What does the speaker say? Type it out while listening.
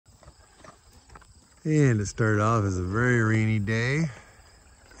And it started off as a very rainy day,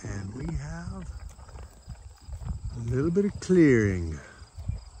 and we have a little bit of clearing.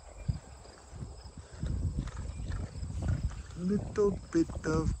 A little bit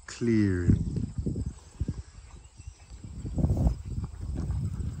of clearing.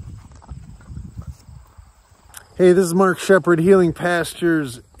 Hey, this is Mark Shepard, Healing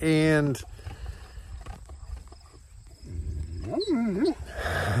Pastures, and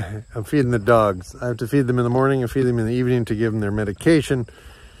I'm feeding the dogs. I have to feed them in the morning and feed them in the evening to give them their medication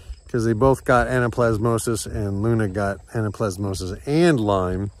because they both got anaplasmosis, and Luna got anaplasmosis and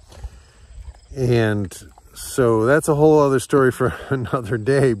Lyme. And so that's a whole other story for another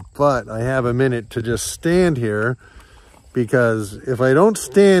day, but I have a minute to just stand here because if I don't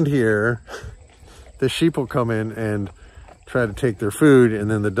stand here, the sheep will come in and try to take their food,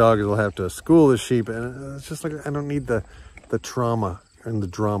 and then the dogs will have to school the sheep. And it's just like, I don't need the trauma and the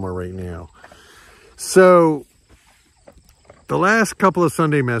drama right now. So the last couple of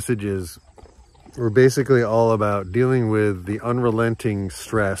Sunday messages were basically all about dealing with the unrelenting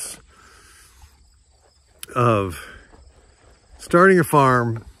stress of starting a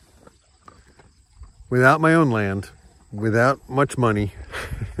farm without my own land, without much money,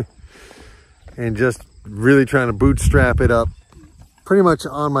 and just really trying to bootstrap it up pretty much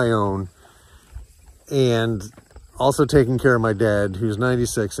on my own, and also taking care of my dad, who's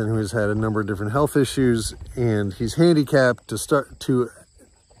 96 and who has had a number of different health issues, and he's handicapped to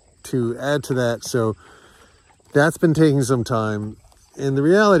add to that. So that's been taking some time. And the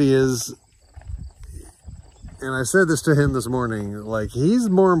reality is, and I said this to him this morning, like, he's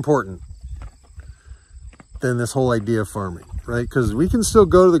more important than this whole idea of farming, right? Because we can still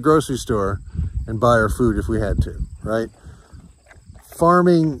go to the grocery store and buy our food if we had to, right?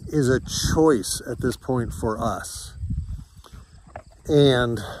 Farming is a choice at this point for us.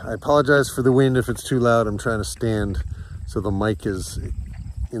 And I apologize for the wind if it's too loud. I'm trying to stand so the mic is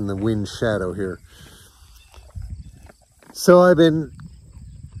in the wind shadow here. So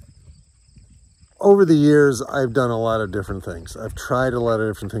over the years, I've done a lot of different things. I've tried a lot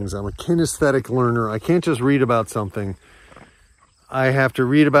of different things. I'm a kinesthetic learner. I can't just read about something. I have to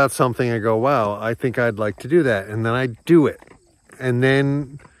read about something and go, wow, I think I'd like to do that. And then I do it. And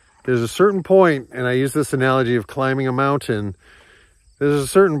then there's a certain point, and I use this analogy of climbing a mountain. There's a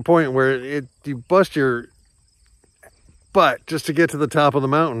certain point where you bust your butt just to get to the top of the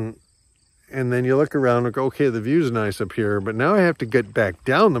mountain. And then you look around and go, okay, the view's nice up here, but now I have to get back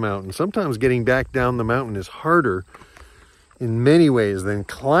down the mountain. Sometimes getting back down the mountain is harder in many ways than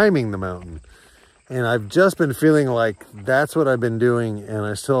climbing the mountain. And I've just been feeling like that's what I've been doing, and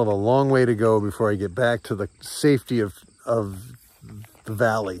I still have a long way to go before I get back to the safety of the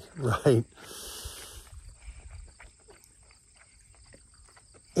valley, right?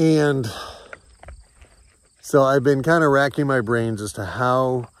 And so I've been kind of racking my brains as to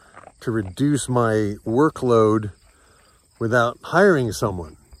how to reduce my workload without hiring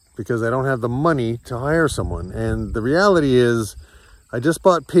someone, because I don't have the money to hire someone. And the reality is, I just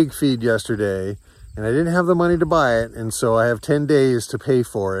bought pig feed yesterday, and I didn't have the money to buy it, and so I have 10 days to pay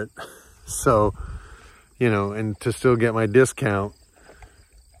for it. So, you know, and to still get my discount,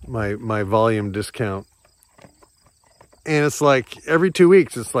 my volume discount. And it's like every 2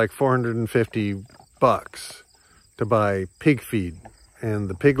 weeks, it's like $450 to buy pig feed, and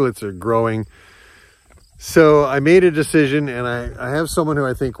the piglets are growing. So I made a decision, and I have someone who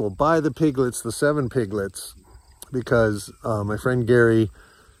I think will buy the piglets, the 7 piglets, because my friend Gary,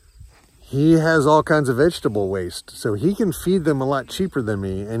 he has all kinds of vegetable waste, so he can feed them a lot cheaper than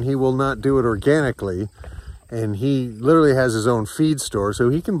me, and he will not do it organically. And he literally has his own feed store, so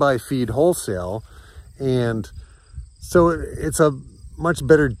he can buy feed wholesale. And so it's a much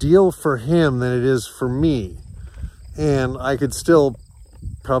better deal for him than it is for me. And I could still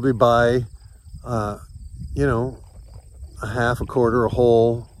probably buy, you know, a half, a quarter, a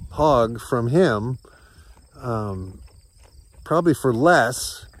whole hog from him, probably for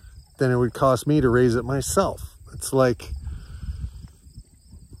less than it would cost me to raise it myself. It's like,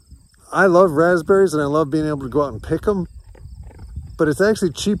 I love raspberries and I love being able to go out and pick them, but it's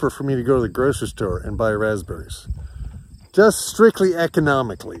actually cheaper for me to go to the grocery store and buy raspberries. Just strictly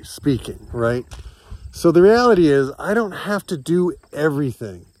economically speaking, right? So the reality is, I don't have to do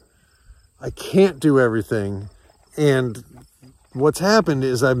everything. I can't do everything. And what's happened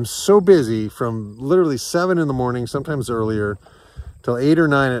is I'm so busy from literally 7 in the morning, sometimes earlier, till 8 or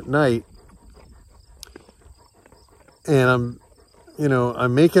 9 at night. And I'm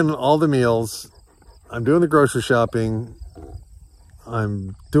making all the meals. I'm doing the grocery shopping.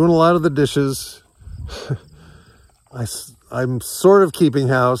 I'm doing a lot of the dishes. I'm sort of keeping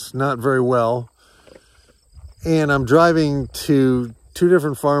house, not very well. And I'm driving to 2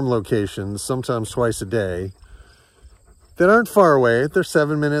 different farm locations, sometimes twice a day, that aren't far away. They're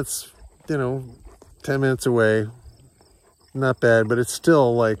 7 minutes, 10 minutes away. Not bad, but it's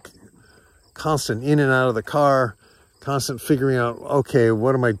still like constant in and out of the car, constant figuring out, okay,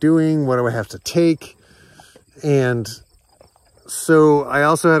 what am I doing? What do I have to take? And so I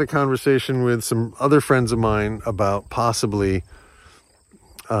also had a conversation with some other friends of mine about possibly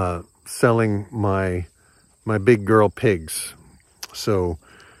selling my big girl pigs. So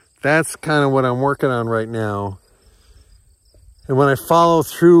that's kind of what I'm working on right now. And when I follow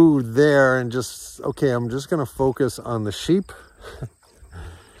through there and okay, I'm just going to focus on the sheep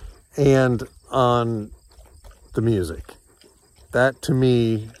and on the music. That to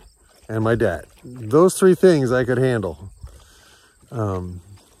me and my dad. Those 3 things I could handle. And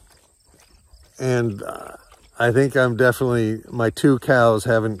I think I'm definitely, my 2 cows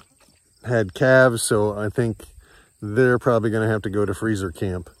haven't had calves, so I think they're probably going to have to go to freezer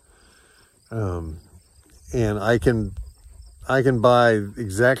camp. And I can buy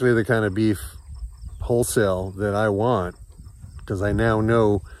exactly the kind of beef wholesale that I want, because I now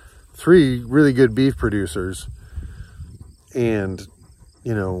know 3 really good beef producers. And,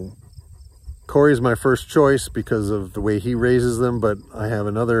 Corey's my first choice because of the way he raises them, but I have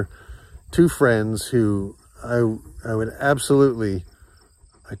another 2 friends who I would absolutely,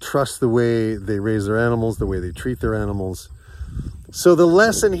 I trust the way they raise their animals, the way they treat their animals. So the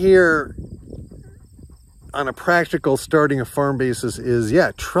lesson here on a practical starting a farm basis is,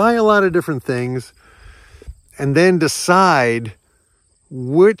 yeah, try a lot of different things and then decide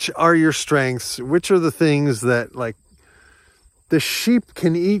which are your strengths, which are the things that, like, the sheep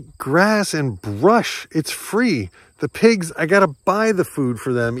can eat grass and brush. It's free. The pigs, I gotta buy the food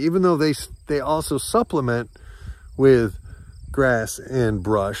for them, even though they also supplement with grass and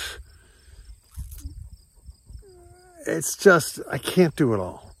brush. It's just, I can't do it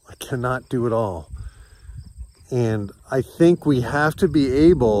all. I cannot do it all. And I think we have to be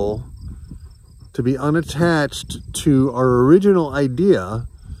able to be unattached to our original idea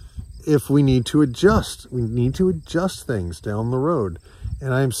if we need to adjust. We need to adjust things down the road.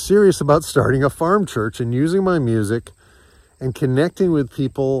 And I'm serious about starting a farm church and using my music and connecting with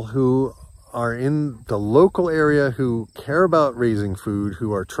people who are in the local area, who care about raising food,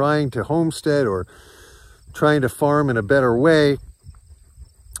 who are trying to homestead or trying to farm in a better way.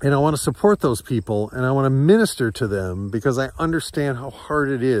 And I want to support those people, and I want to minister to them because I understand how hard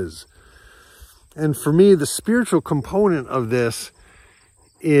it is. And for me, the spiritual component of this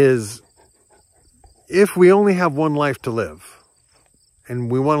is, if we only have one life to live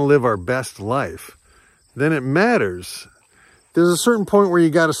and we want to live our best life, then it matters. There's a certain point where you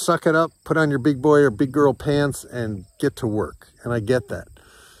got to suck it up, put on your big boy or big girl pants and get to work. And I get that.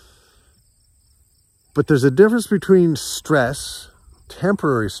 But there's a difference between stress,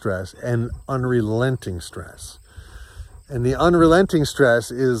 temporary stress, and unrelenting stress. And the unrelenting stress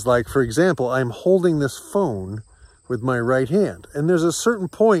is like, for example, I'm holding this phone with my right hand. And there's a certain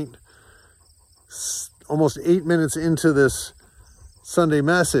point, almost 8 minutes into this Sunday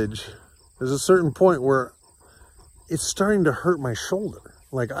message, there's a certain point where it's starting to hurt my shoulder.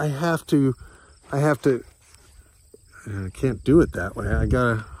 Like I can't do it that way.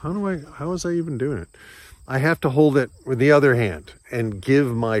 How was I even doing it? I have to hold it with the other hand and give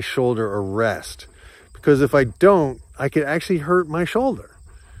my shoulder a rest. Because if I don't, I could actually hurt my shoulder.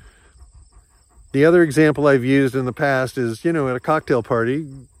 The other example I've used in the past is, at a cocktail party,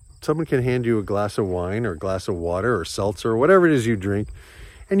 someone can hand you a glass of wine or a glass of water or seltzer or whatever it is you drink,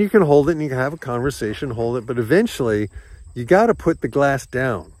 and you can hold it and you can have a conversation, hold it, but eventually you got to put the glass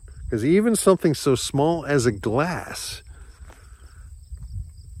down, because even something so small as a glass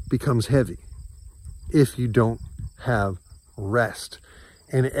becomes heavy if you don't have rest.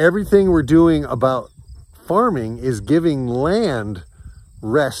 And everything we're doing about farming is giving land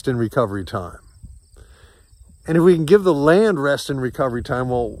rest and recovery time. And if we can give the land rest and recovery time,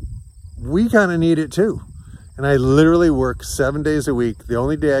 well, we kind of need it too. And I literally work 7 days a week. The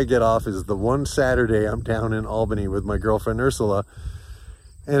only day I get off is the one Saturday I'm down in Albany with my girlfriend Ursula.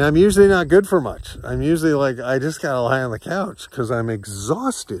 And I'm usually not good for much. I'm usually like, I just got to lie on the couch because I'm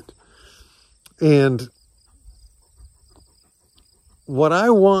exhausted. And what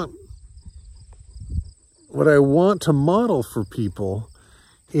I want to model for people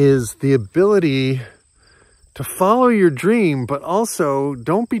is the ability to follow your dream, but also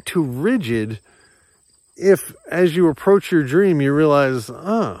don't be too rigid if, as you approach your dream, you realize,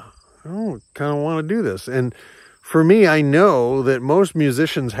 I don't kind of want to do this. And for me, I know that most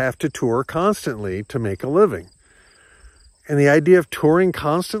musicians have to tour constantly to make a living. And the idea of touring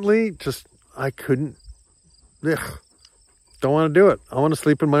constantly, I couldn't ugh, don't want to do it. I want to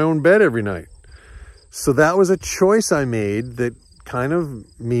sleep in my own bed every night. So that was a choice I made that kind of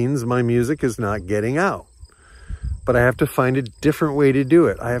means my music is not getting out. But I have to find a different way to do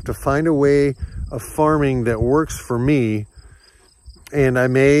it. I have to find a way of farming that works for me. And I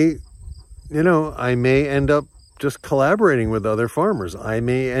may end up just collaborating with other farmers. I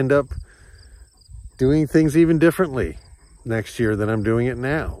may end up doing things even differently next year than I'm doing it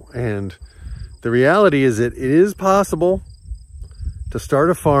now. And the reality is that it is possible to start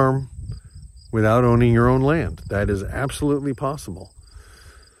a farm without owning your own land. That is absolutely possible.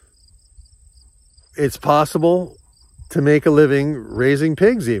 It's possible to make a living raising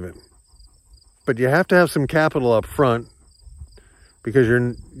pigs even. But you have to have some capital up front, because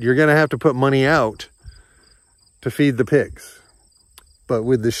you're going to have to put money out to feed the pigs. But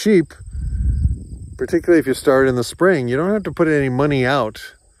with the sheep, particularly if you start in the spring, you don't have to put any money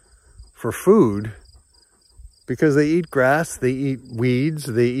out for food, because they eat grass, they eat weeds,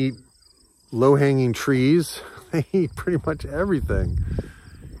 they eat low-hanging trees, they eat pretty much everything.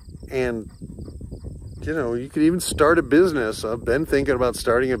 And you could even start a business. I've been thinking about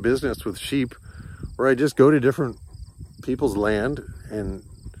starting a business with sheep, where I just go to different people's land and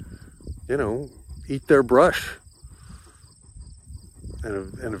eat their brush.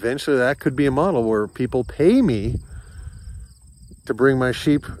 And eventually that could be a model where people pay me to bring my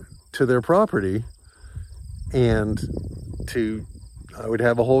sheep to their property, and I would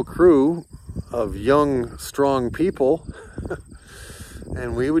have a whole crew of young, strong people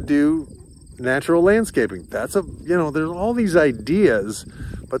and we would do natural landscaping. There's all these ideas,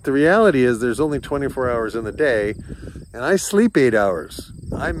 but the reality is there's only 24 hours in the day, and I sleep 8 hours.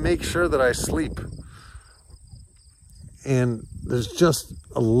 I make sure that I sleep. And there's just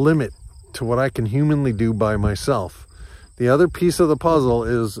a limit to what I can humanly do by myself. The other piece of the puzzle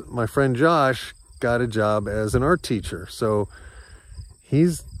is my friend Josh got a job as an art teacher. So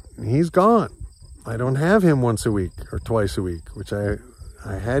he's gone. I don't have him once a week or twice a week, which I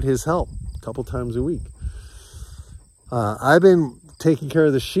had his help a couple times a week. I've been taking care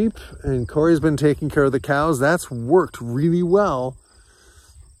of the sheep, and Corey's been taking care of the cows. That's worked really well.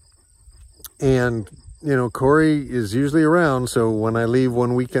 And Corey is usually around, so when I leave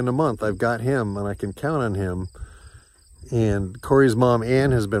one weekend a month, I've got him and I can count on him. And Corey's mom,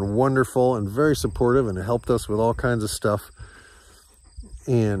 Ann, has been wonderful and very supportive and helped us with all kinds of stuff.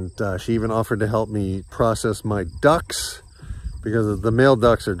 And she even offered to help me process my ducks, because the male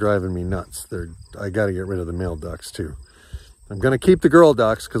ducks are driving me nuts. I got to get rid of the male ducks too. I'm going to keep the girl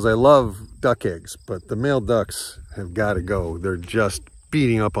ducks because I love duck eggs, but the male ducks have got to go. They're just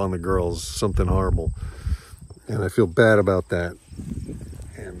beating up on the girls, something horrible. And I feel bad about that.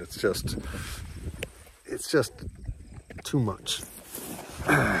 And it's just too much.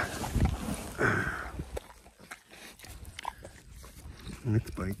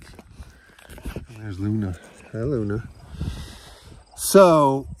 Next bike. There's Luna. Hi, Luna.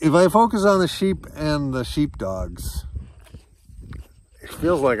 So if I focus on the sheep and the sheepdogs, it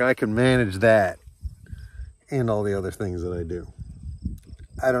feels like I can manage that and all the other things that I do.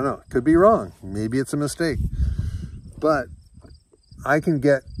 I don't know. Could be wrong. Maybe it's a mistake. But I can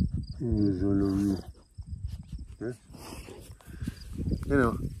get,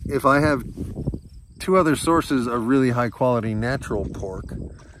 if I have 2 other sources of really high quality natural pork,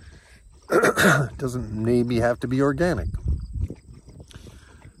 it doesn't maybe have to be organic.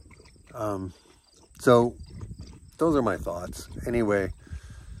 So those are my thoughts. Anyway,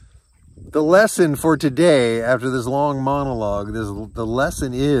 the lesson for today, after this long monologue, the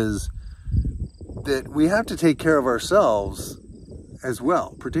lesson is that we have to take care of ourselves as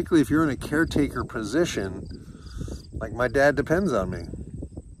well, particularly if you're in a caretaker position. Like, my dad depends on me,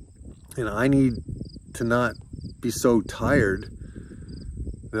 and I need to not be so tired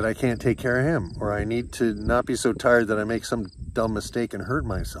that I can't take care of him, or I need to not be so tired that I make some dumb mistake and hurt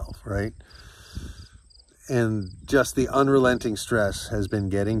myself, right? And just the unrelenting stress has been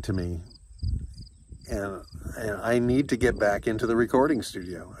getting to me, and I need to get back into the recording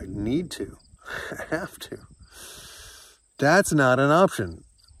studio. I need to. I have to. That's not an option.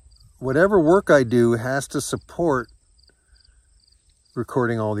 Whatever work I do has to support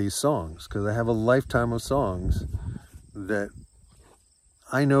recording all these songs, because I have a lifetime of songs that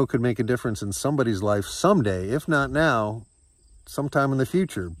I know could make a difference in somebody's life someday, if not now, sometime in the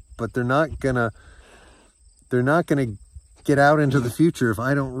future. But they're not gonna get out into the future if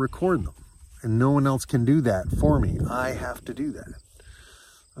I don't record them, and no one else can do that for me. I have to do that.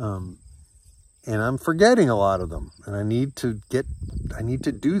 And I'm forgetting a lot of them, and I need to do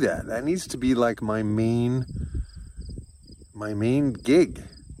that. That needs to be like my main gig.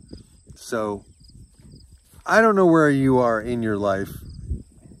 So I don't know where you are in your life,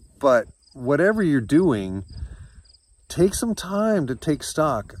 but whatever you're doing, take some time to take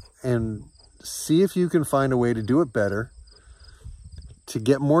stock and see if you can find a way to do it better, to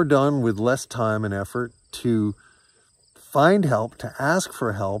get more done with less time and effort, to find help, to ask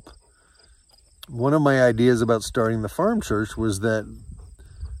for help. One of my ideas about starting the farm church was that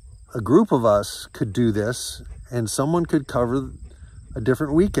a group of us could do this and someone could cover a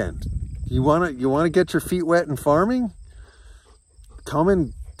different weekend. You want to get your feet wet in farming? Come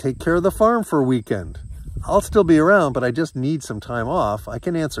and take care of the farm for a weekend. I'll still be around, but I just need some time off. I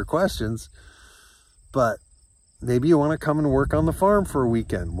can answer questions, but maybe you want to come and work on the farm for a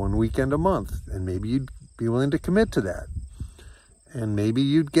weekend, one weekend a month, and maybe you'd be willing to commit to that. And maybe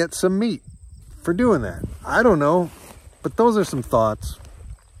you'd get some meat for doing that. I don't know, but those are some thoughts.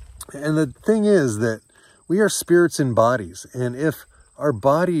 And the thing is that we are spirits in bodies, and if our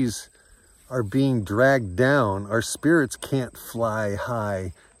bodies are being dragged down, our spirits can't fly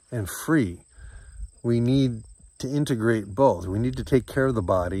high and free. We need to integrate both. We need to take care of the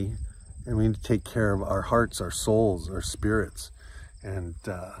body, and we need to take care of our hearts, our souls, our spirits. And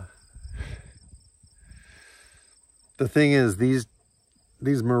the thing is, these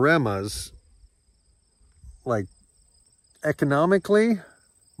maremas, like, economically,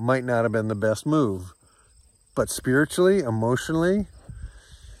 might not have been the best move, but spiritually, emotionally,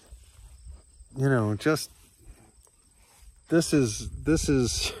 you know, just, this is,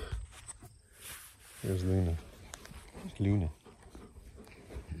 there's Luna. There's Luna.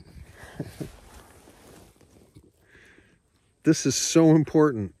 This is so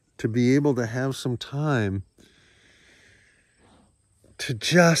important, to be able to have some time to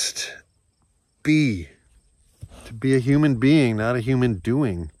just be, to be a human being, not a human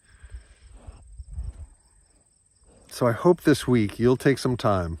doing. So I hope this week you'll take some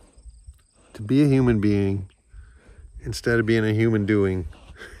time to be a human being instead of being a human doing.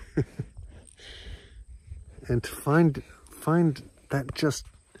 And to find that just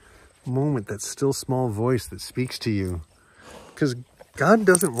moment, that still small voice that speaks to you. Because God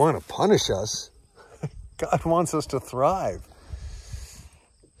doesn't want to punish us. God wants us to thrive.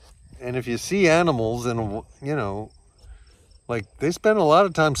 And if you see animals, and, you know, like, they spend a lot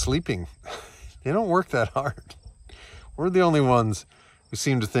of time sleeping. They don't work that hard. We're the only ones who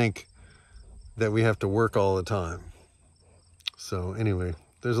seem to think that we have to work all the time. So anyway,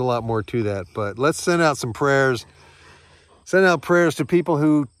 there's a lot more to that, but let's send out some prayers. Send out prayers to people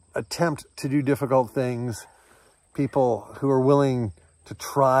who attempt to do difficult things, people who are willing to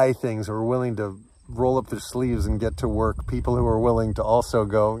try things, who are willing to roll up their sleeves and get to work, people who are willing to also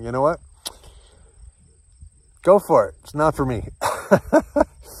go, you know what? Go for it. It's not for me.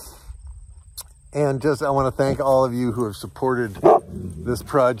 And just, I want to thank all of you who have supported this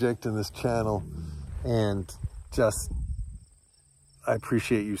project and this channel, and just, I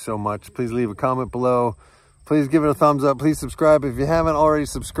appreciate you so much. Please leave a comment below. Please give it a thumbs up. Please subscribe if you haven't already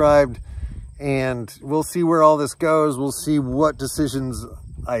subscribed. And we'll see where all this goes. We'll see what decisions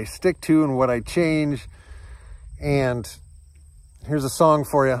I stick to and what I change. And here's a song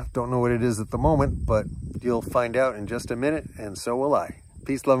for you. Don't know what it is at the moment, but you'll find out in just a minute, and so will I.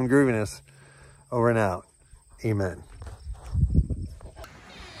 Peace, love, and grooviness. Over and out. Amen.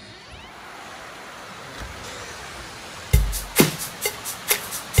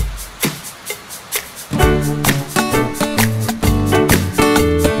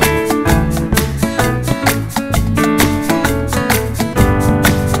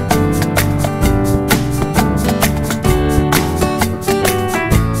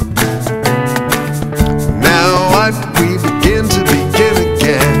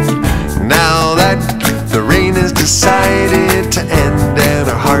 Decided to end, and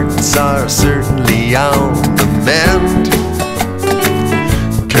our hearts are certainly on the mend.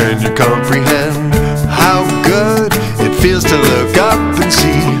 Can you comprehend how good it feels to look up and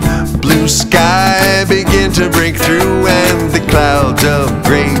see blue sky begin to break through, and the clouds of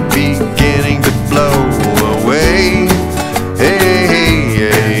gray beginning to blow away? Hey, hey,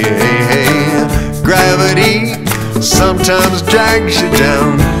 hey, hey, hey. Gravity sometimes drags you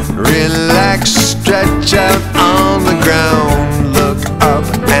down. Relax, stretch out on the ground. Look up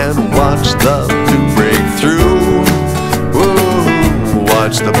and watch the blue break through. Whoa,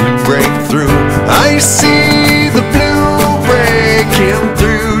 watch the blue break through. I see the blue breaking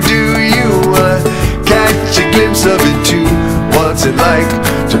through. Do you catch a glimpse of it too? What's it like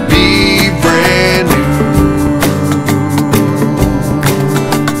to be brand new?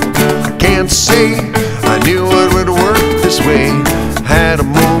 I can't say I knew it would work this way. Had a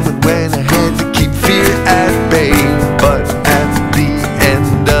moment when I had to keep fear at bay, but at the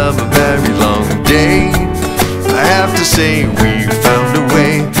end of a very long day, say we found a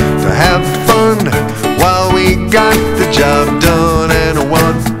way to have fun while we got the job done. And I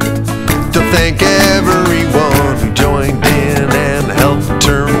want to thank everyone who joined in and helped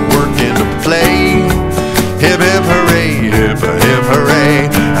turn work into play. Hip hip hooray, hip hip hooray.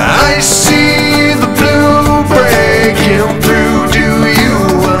 I see the blue breaking through. Do you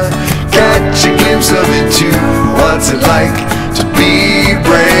catch a glimpse of it too? What's it like to be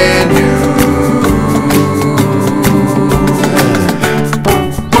brand new?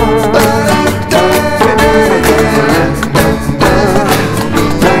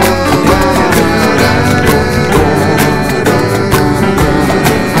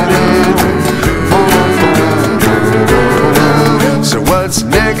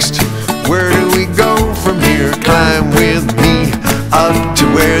 Where do we go from here? Climb with me up to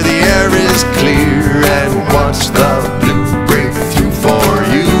where the air is clear and watch the blue break through for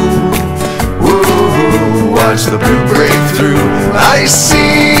you. Woo, watch the blue break through. I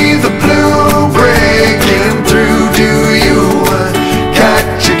see the blue breaking through. Do you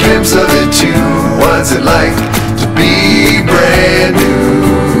catch a glimpse of it too? What's it like to be brand new?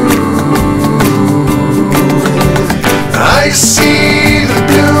 I see the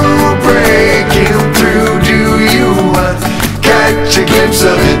blue breaking through. Do you catch a glimpse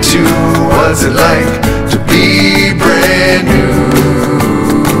of it too? What's it like to be brand new?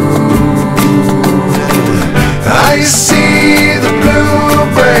 I see the blue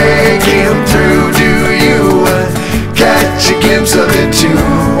breaking through. Do you catch a glimpse of it too?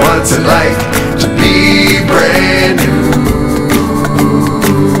 What's it like to be brand new?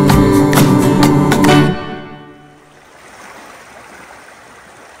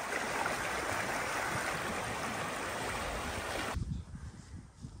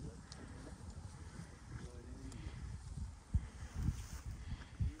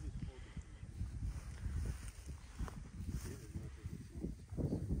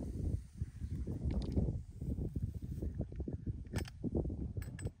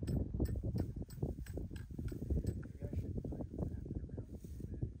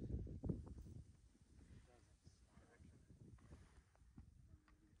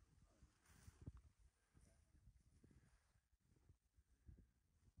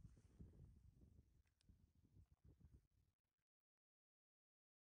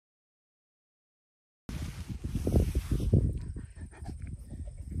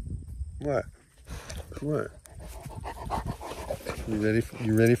 What? What? You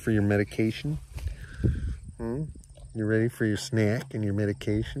ready for your medication? You ready for your snack and your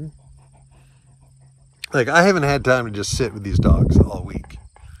medication? Like, I haven't had time to just sit with these dogs all week.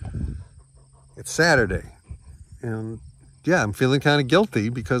 It's Saturday. And yeah, I'm feeling kind of guilty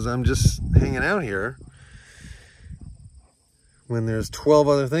because I'm just hanging out here when there's 12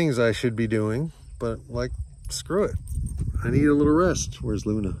 other things I should be doing. But like, screw it. I need a little rest. Where's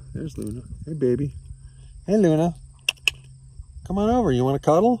Luna? There's Luna. Hey, baby. Hey, Luna. Come on over. You want to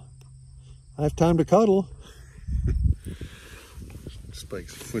cuddle? I have time to cuddle.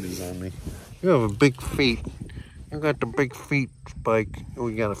 Spike's foot is on me. You have a big feet. You got the big feet, Spike.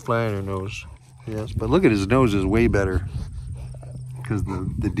 We got a fly on our nose. Yes, but look at his nose is way better because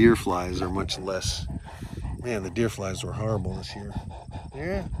the deer flies are much less. Man, the deer flies were horrible this year.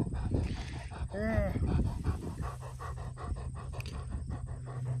 Yeah. Yeah.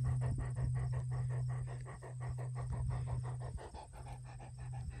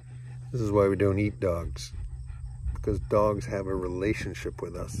 This is why we don't eat dogs, because dogs have a relationship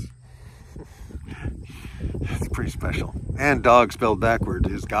with us. It's pretty special. And dog spelled backwards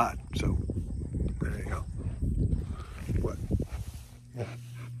is God, so there you go. What? Yeah.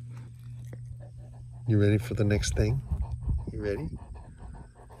 You ready for the next thing? You ready?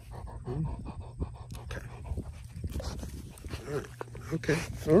 Okay. All right. Okay.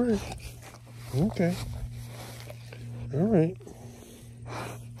 All right. Okay. All right.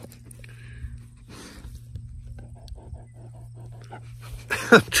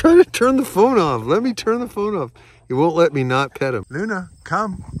 I'm trying to turn the phone off. Let me turn the phone off. He won't let me not pet him. Luna,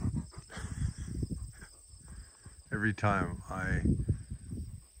 come. Every time I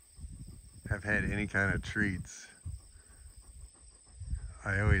have had any kind of treats,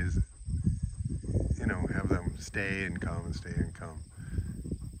 I always, you know, have them stay and come and stay and come.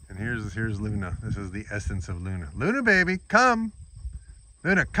 And here's Luna. This is the essence of Luna. Luna, baby, come.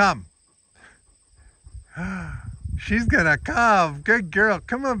 Luna, come. She's gonna come. Good girl.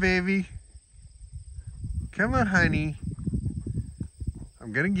 Come on, baby. Come on, honey.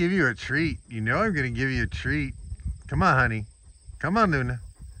 I'm gonna give you a treat. You know I'm gonna give you a treat. Come on, honey. Come on, Luna.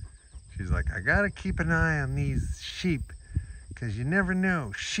 She's like, I gotta keep an eye on these sheep, because you never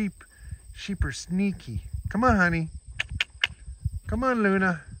know. Sheep are sneaky. Come on, honey. Come on,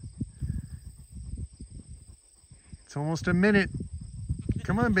 Luna. It's almost a minute.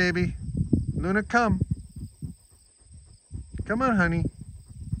 Come on, baby. Luna, come. Come on, honey.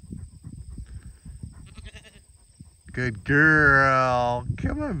 Good girl.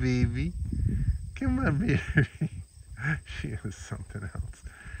 Come on, baby. Come on, baby. She was something else.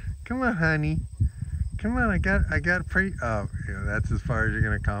 Come on, honey. Come on, I got pretty. Oh, yeah, that's as far as you're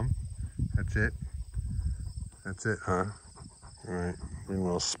gonna come. That's it. That's it, huh? All right.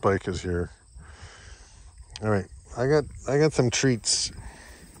 Meanwhile, Spike is here. All right. I got some treats.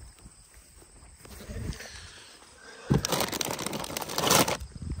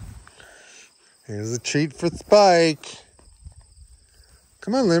 Here's a treat for Spike.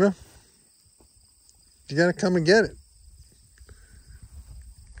 Come on, Luna. You gotta come and get it.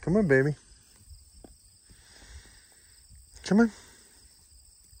 Come on, baby. Come on.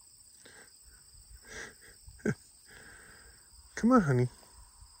 Come on, honey.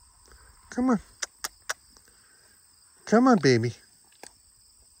 Come on. Come on, baby.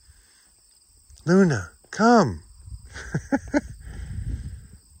 Luna, come.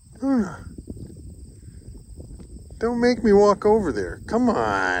 Luna. Don't make me walk over there. Come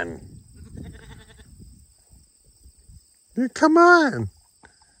on. Yeah, come on.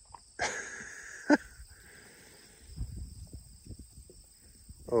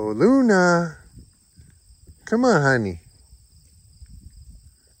 Oh, Luna. Come on, honey.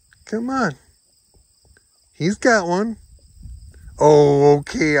 Come on. He's got one. Oh,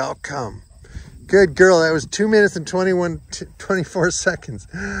 okay, I'll come. Good girl. That was 2 minutes and 24 seconds.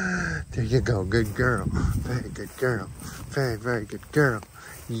 There you go. Good girl. Very good girl. Very, very good girl.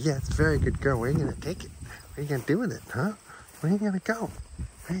 Yes, very good girl. Where are you going to take it? What are you going to do with it, huh? Where are you going to go?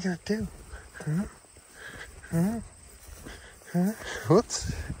 What are you going to do? Huh? Huh? Huh?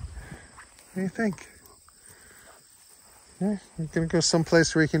 Whoops. What do you think? Yeah, you're going to go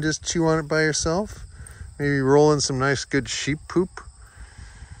someplace where you can just chew on it by yourself? Maybe roll in some nice good sheep poop?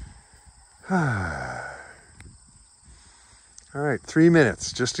 All right, 3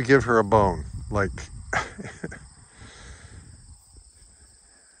 minutes just to give her a bone. Like,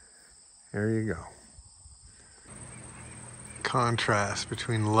 there you go. Contrast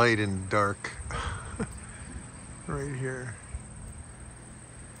between light and dark right here.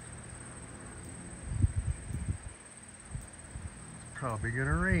 Probably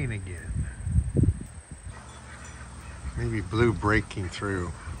gonna rain again. Maybe blue breaking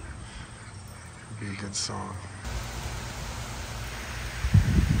through would be a good song.